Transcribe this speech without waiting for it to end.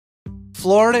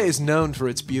Florida is known for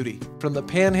its beauty, from the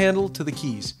Panhandle to the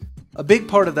Keys. A big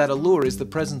part of that allure is the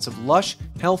presence of lush,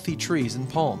 healthy trees and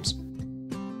palms.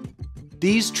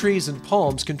 These trees and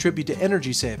palms contribute to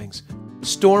energy savings,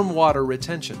 storm water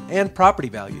retention, and property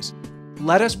values.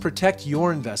 Let us protect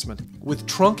your investment with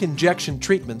trunk injection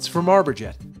treatments from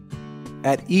Arborjet.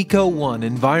 At Eco1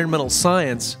 Environmental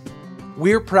Science,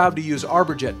 we're proud to use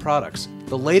Arborjet products,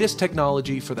 the latest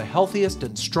technology for the healthiest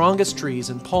and strongest trees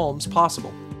and palms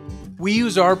possible. We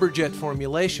use Arborjet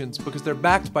formulations because they're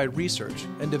backed by research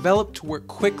and developed to work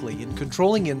quickly in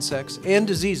controlling insects and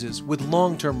diseases with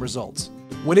long-term results.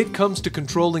 When it comes to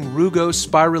controlling rugose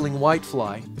spiraling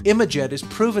whitefly, Imajet is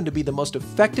proven to be the most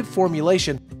effective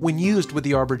formulation when used with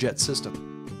the Arborjet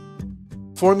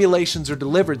system. Formulations are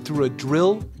delivered through a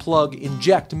drill, plug,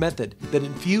 inject method that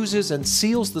infuses and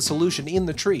seals the solution in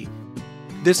the tree.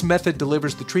 This method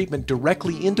delivers the treatment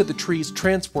directly into the tree's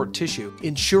transport tissue,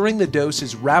 ensuring the dose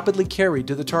is rapidly carried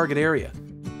to the target area.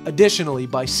 Additionally,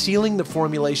 by sealing the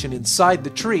formulation inside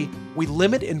the tree, we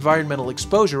limit environmental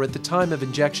exposure at the time of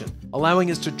injection,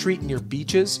 allowing us to treat near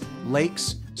beaches,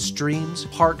 lakes, streams,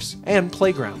 parks, and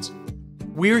playgrounds.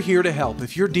 We're here to help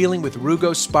if you're dealing with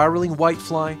rugose spiraling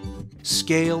whitefly,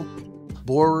 scale,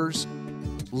 borers,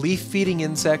 leaf-feeding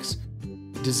insects,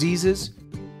 diseases,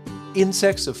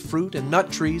 insects of fruit and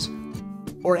nut trees,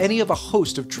 or any of a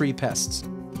host of tree pests.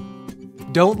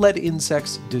 Don't let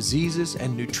insects, diseases,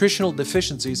 and nutritional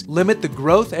deficiencies limit the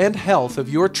growth and health of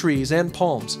your trees and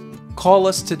palms. Call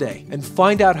us today and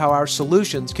find out how our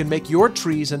solutions can make your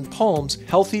trees and palms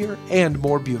healthier and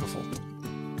more beautiful.